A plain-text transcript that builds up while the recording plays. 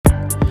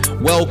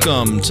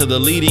Welcome to the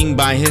Leading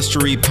by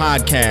History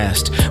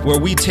podcast, where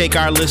we take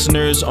our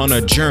listeners on a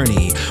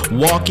journey,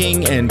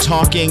 walking and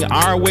talking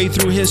our way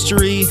through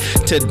history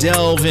to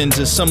delve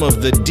into some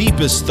of the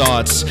deepest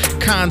thoughts,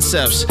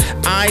 concepts,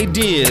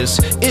 ideas,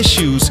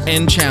 issues,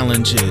 and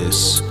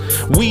challenges.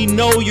 We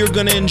know you're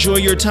going to enjoy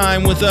your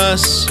time with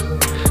us.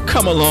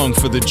 Come along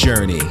for the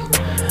journey.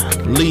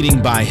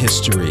 Leading by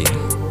History.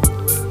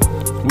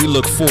 We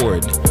look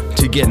forward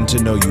to getting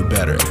to know you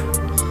better.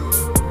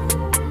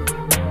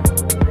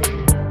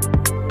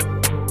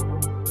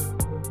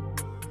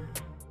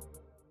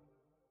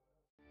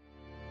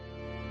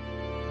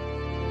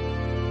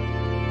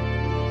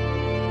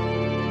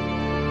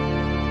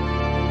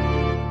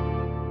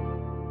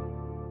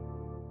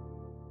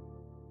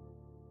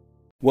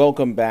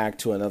 Welcome back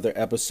to another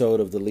episode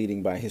of the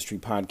Leading by History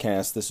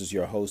podcast. This is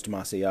your host,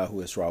 Masayahu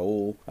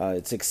Isra-Ul.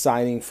 It's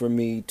exciting for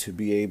me to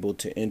be able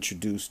to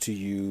introduce to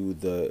you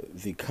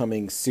the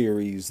coming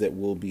series that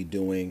we'll be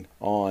doing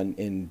on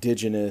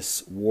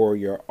Indigenous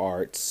warrior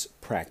arts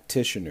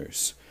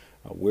practitioners.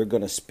 We're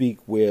going to speak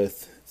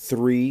with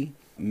three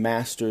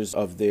masters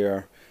of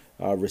their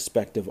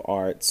respective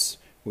arts.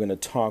 We're going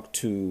to talk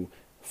to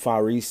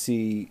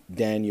Farisi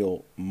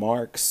Daniel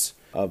Marks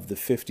of the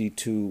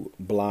 52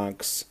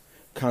 Blocks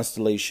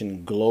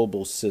Constellation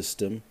Global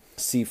System,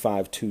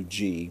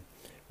 C52G.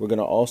 We're going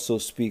to also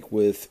speak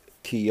with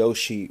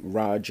Kiyoshi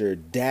Roger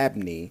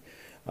Dabney,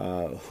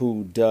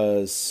 who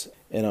does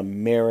an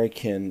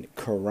American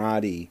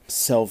karate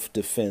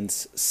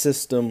self-defense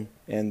system.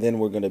 And then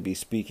we're going to be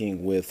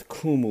speaking with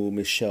Kumu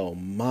Michelle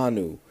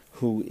Manu,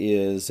 who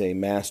is a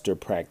master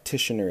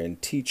practitioner and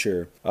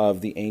teacher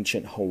of the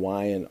ancient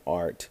Hawaiian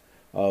art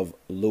of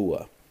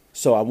Lua.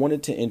 So I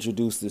wanted to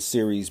introduce this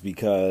series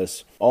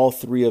because all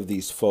three of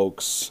these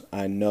folks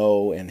I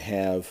know and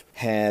have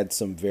had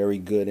some very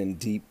good and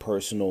deep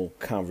personal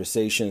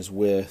conversations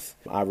with.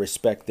 I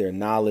respect their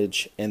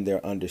knowledge and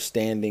their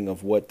understanding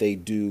of what they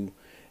do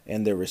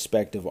and their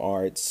respective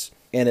arts.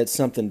 And it's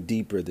something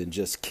deeper than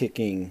just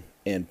kicking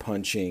and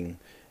punching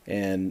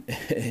and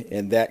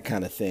that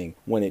kind of thing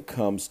when it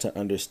comes to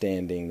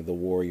understanding the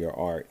warrior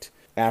art.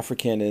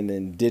 African and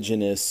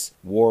indigenous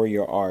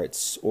warrior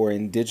arts, or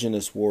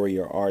indigenous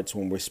warrior arts,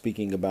 when we're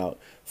speaking about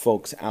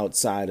folks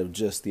outside of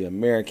just the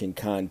American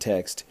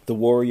context, the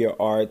warrior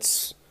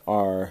arts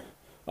are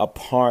a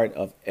part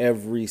of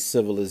every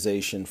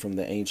civilization from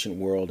the ancient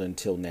world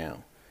until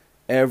now.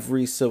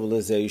 Every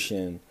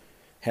civilization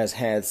has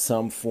had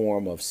some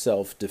form of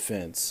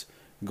self-defense,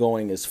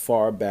 going as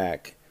far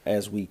back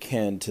as we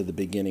can to the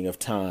beginning of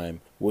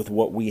time with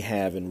what we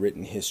have in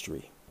written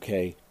history.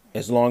 Okay.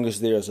 As long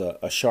as there's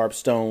a sharp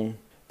stone,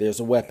 there's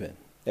a weapon.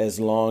 As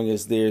long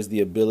as there's the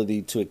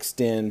ability to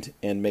extend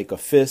and make a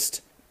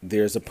fist,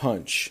 there's a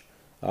punch,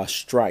 a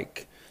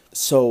strike.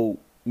 So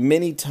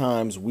many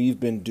times we've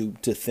been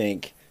duped to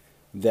think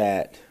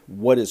that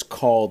what is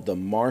called the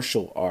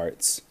martial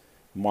arts,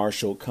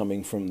 martial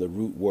coming from the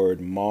root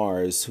word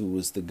Mars, who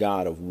was the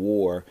god of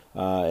war,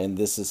 and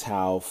this is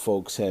how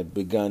folks had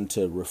begun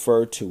to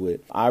refer to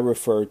it. I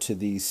refer to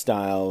these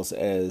styles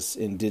as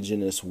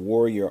indigenous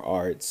warrior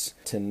arts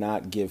to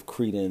not give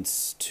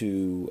credence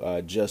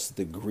to just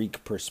the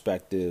Greek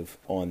perspective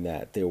on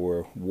that. There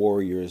were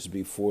warriors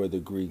before the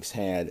Greeks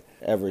had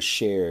ever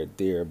shared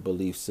their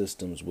belief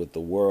systems with the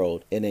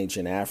world in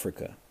ancient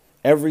Africa.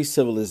 Every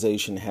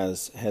civilization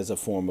has a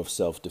form of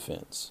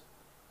self-defense,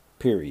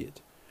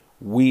 period.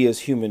 We as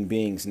human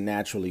beings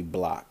naturally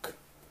block.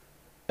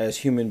 As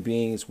human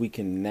beings, we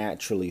can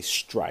naturally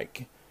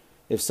strike.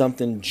 If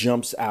something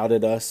jumps out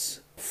at us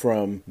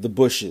from the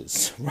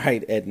bushes,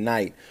 right, at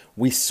night,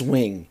 we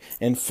swing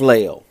and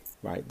flail,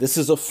 right? This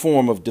is a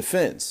form of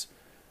defense.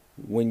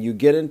 When you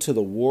get into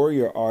the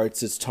warrior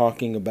arts, it's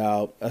talking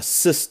about a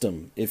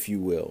system, if you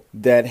will,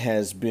 that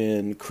has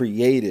been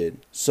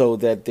created so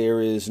that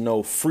there is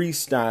no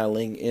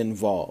freestyling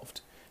involved.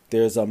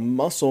 There's a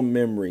muscle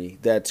memory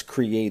that's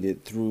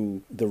created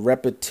through the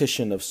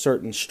repetition of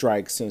certain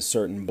strikes and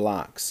certain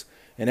blocks.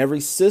 And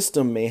every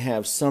system may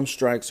have some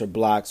strikes or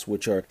blocks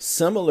which are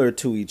similar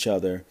to each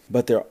other,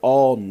 but they're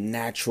all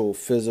natural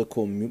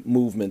physical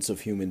movements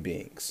of human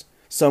beings.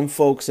 Some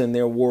folks in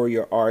their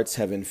warrior arts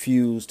have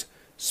infused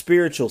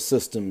spiritual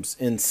systems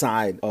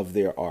inside of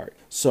their art.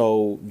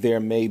 So there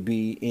may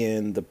be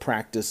in the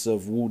practice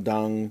of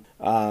Wudang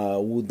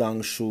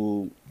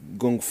Shu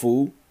Gung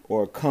Fu,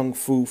 or Kung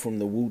Fu from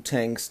the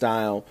Wu-Tang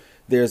style,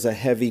 there's a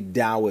heavy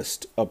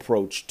Taoist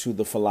approach to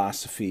the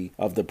philosophy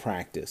of the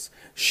practice.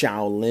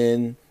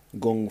 Shaolin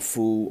Gung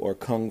Fu or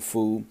Kung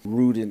Fu,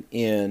 rooted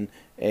in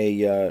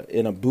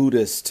a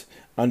Buddhist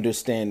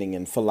understanding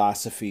and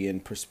philosophy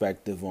and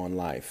perspective on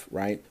life,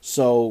 right?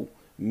 So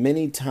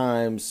many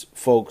times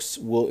folks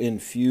will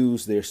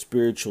infuse their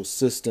spiritual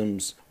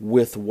systems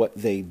with what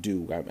they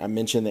do. I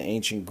mentioned the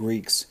ancient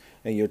Greeks,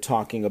 and you're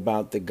talking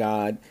about the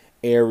god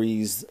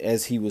Ares,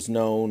 as he was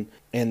known,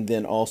 and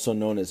then also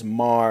known as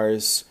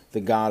Mars, the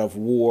god of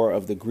war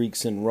of the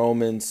Greeks and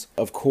Romans.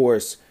 Of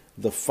course,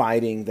 the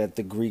fighting that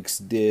the Greeks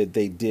did,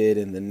 they did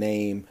in the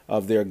name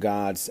of their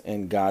gods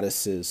and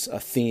goddesses.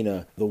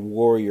 Athena, the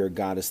warrior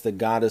goddess, the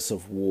goddess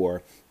of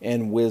war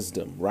and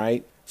wisdom,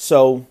 right?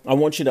 So I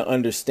want you to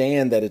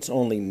understand that it's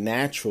only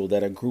natural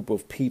that a group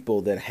of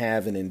people that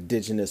have an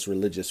indigenous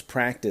religious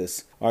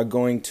practice are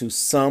going to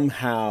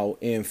somehow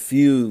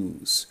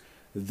infuse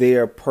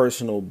their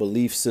personal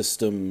belief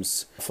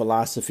systems,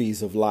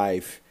 philosophies of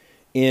life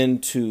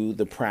into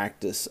the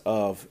practice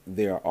of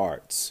their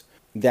arts.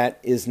 That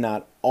is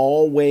not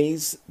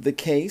always the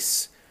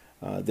case.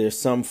 There's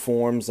some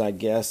forms, I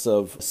guess,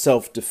 of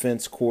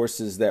self-defense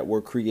courses that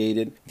were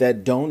created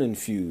that don't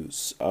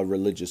infuse a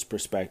religious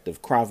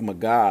perspective. Krav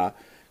Maga,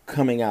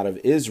 coming out of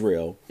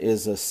Israel,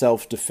 is a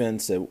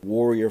self-defense, a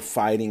warrior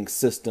fighting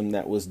system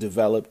that was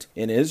developed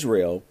in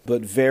Israel.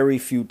 But very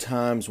few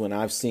times when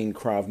I've seen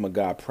Krav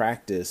Maga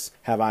practice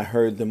have I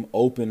heard them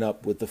open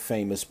up with the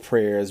famous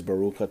prayers,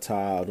 Baruch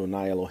atah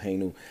Adonai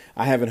Eloheinu.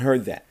 I haven't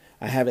heard that.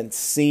 I haven't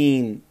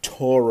seen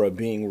Torah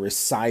being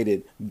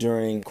recited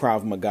during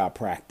Krav Maga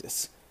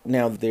practice.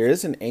 Now, there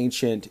is an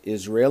ancient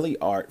Israeli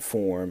art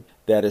form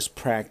that is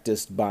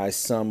practiced by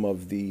some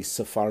of the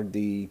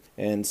Sephardi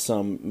and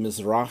some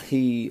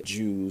Mizrahi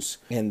Jews.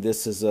 And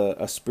this is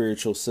a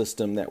spiritual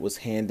system that was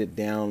handed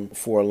down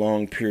for a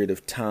long period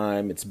of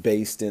time. It's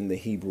based in the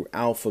Hebrew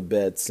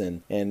alphabets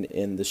and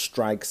in the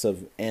strikes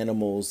of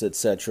animals,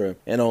 etc.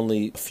 And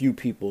only a few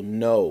people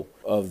know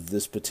of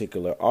this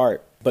particular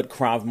art. But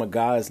Krav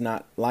Maga is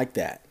not like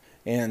that.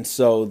 And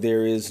so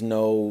there's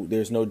no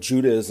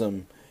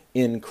Judaism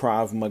in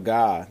Krav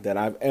Maga that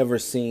I've ever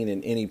seen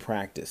in any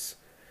practice.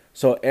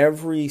 So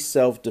every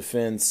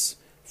self-defense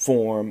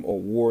form or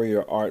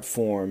warrior art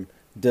form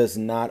does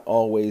not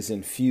always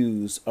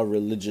infuse a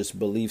religious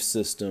belief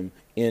system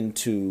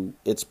into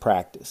its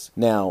practice.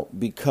 Now,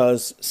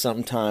 because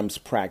sometimes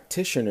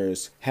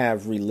practitioners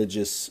have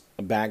religious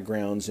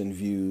backgrounds and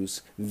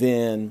views,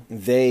 then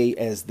they,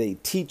 as they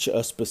teach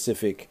a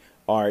specific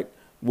art,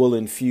 will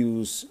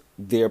infuse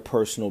their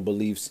personal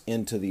beliefs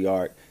into the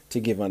art to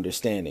give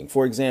understanding.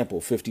 For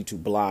example, 52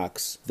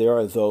 blocks, there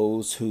are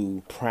those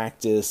who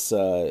practice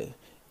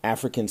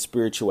African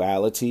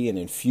spirituality and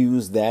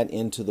infuse that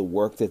into the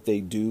work that they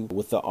do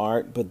with the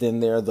art. But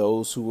then there are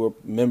those who are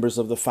members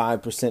of the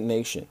 5%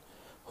 Nation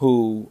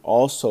who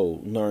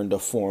also learned a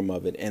form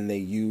of it, and they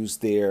use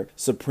their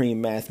supreme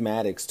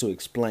mathematics to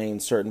explain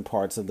certain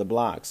parts of the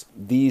blocks.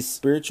 These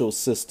spiritual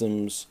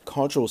systems,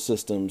 cultural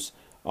systems,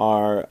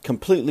 are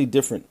completely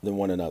different than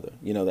one another.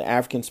 You know, the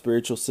African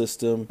spiritual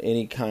system,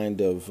 any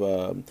kind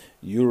of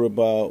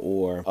Yoruba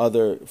or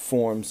other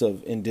forms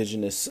of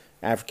indigenous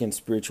African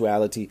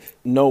spirituality,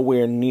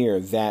 nowhere near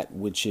that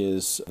which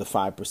is the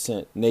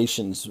 5%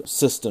 Nation's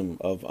system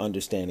of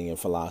understanding and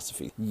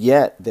philosophy.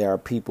 Yet there are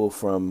people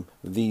from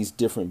these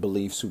different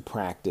beliefs who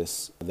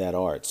practice that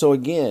art. So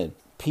again,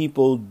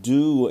 people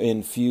do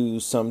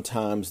infuse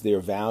sometimes their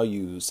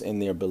values and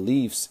their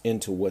beliefs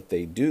into what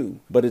they do,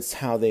 but it's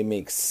how they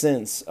make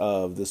sense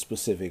of the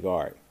specific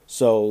art.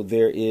 So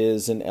there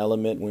is an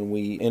element when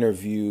we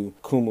interview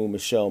Kumu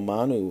Michelle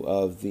Manu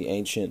of the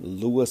ancient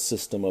Lua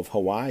system of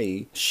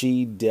Hawaii.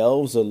 She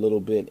delves a little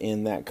bit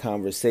in that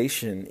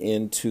conversation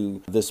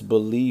into this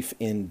belief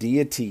in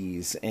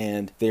deities,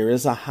 and there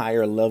is a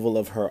higher level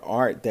of her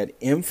art that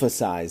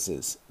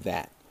emphasizes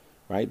that.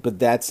 Right? But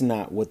that's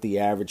not what the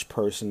average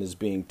person is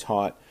being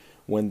taught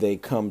when they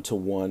come to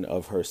one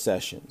of her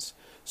sessions.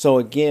 So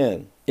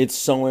again, it's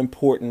so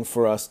important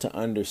for us to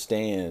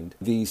understand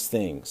these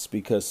things,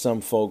 because some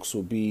folks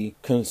will be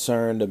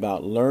concerned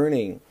about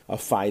learning a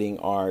fighting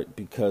art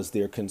because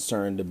they're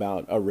concerned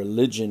about a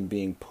religion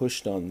being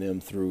pushed on them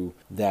through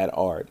that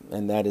art.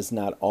 And that is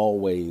not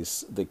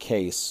always the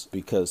case,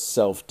 because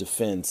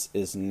self-defense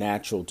is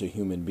natural to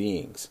human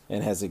beings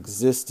and has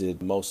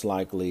existed most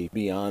likely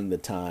beyond the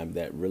time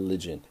that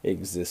religion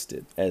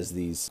existed as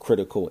these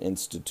critical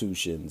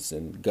institutions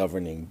and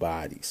governing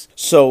bodies.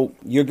 So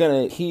you're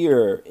going to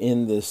hear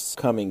in this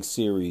coming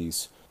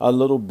series a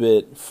little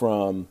bit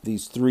from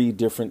these three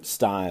different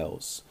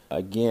styles.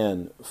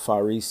 Again,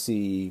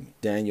 Farisi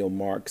Daniel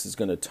Marks is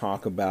going to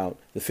talk about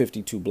the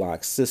 52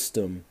 block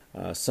system,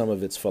 some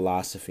of its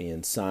philosophy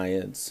and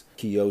science.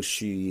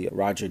 Kiyoshi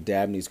Roger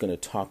Dabney is going to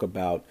talk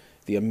about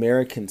the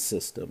American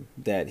system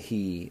that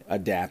he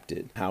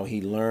adapted, how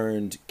he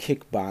learned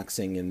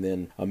kickboxing and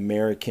then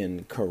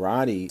American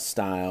karate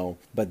style,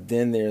 but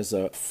then there's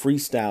a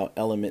freestyle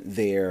element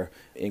there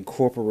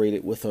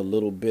incorporated with a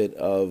little bit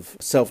of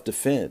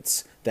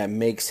self-defense that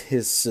makes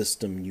his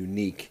system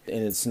unique,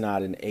 and it's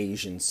not an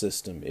Asian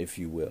system, if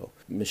you will.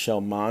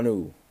 Michelle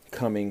Manu,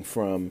 coming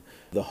from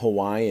the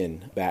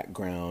Hawaiian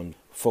background,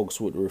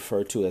 folks would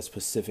refer to as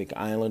Pacific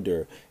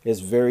Islander, is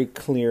very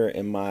clear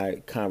in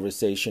my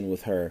conversation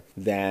with her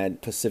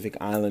that Pacific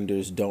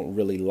Islanders don't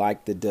really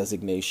like the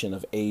designation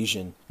of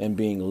Asian and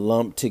being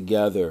lumped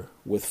together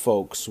with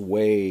folks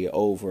way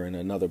over in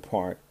another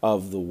part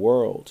of the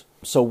world.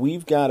 So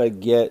we've got to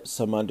get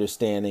some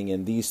understanding,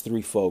 and these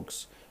three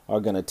folks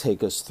are going to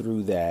take us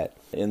through that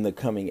in the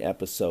coming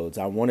episodes.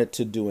 I wanted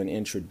to do an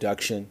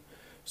introduction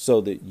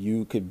so that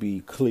you could be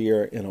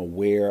clear and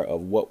aware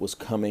of what was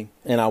coming.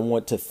 And I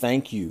want to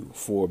thank you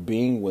for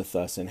being with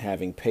us and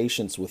having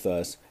patience with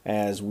us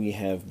as we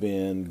have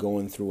been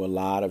going through a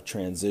lot of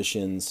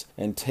transitions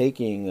and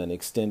taking an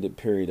extended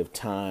period of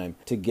time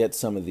to get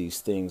some of these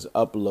things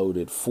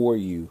uploaded for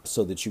you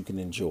so that you can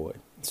enjoy.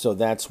 So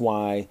that's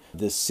why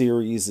this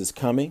series is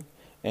coming.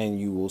 And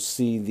you will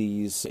see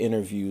these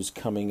interviews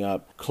coming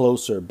up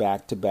closer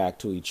back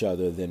to each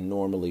other than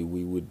normally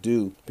we would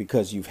do,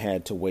 because you've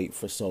had to wait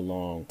for so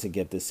long to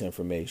get this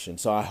information.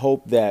 So I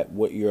hope that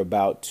what you're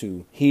about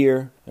to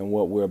hear and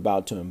what we're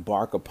about to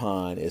embark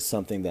upon is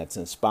something that's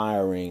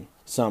inspiring,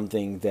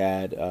 something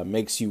that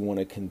makes you want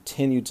to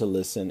continue to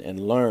listen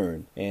and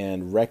learn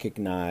and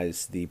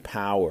recognize the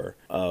power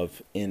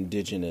of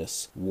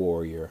Indigenous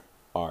warrior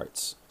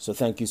arts. So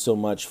thank you so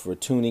much for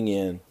tuning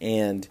in.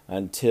 And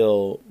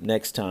until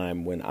next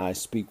time, when I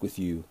speak with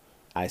you,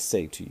 I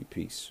say to you,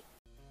 peace.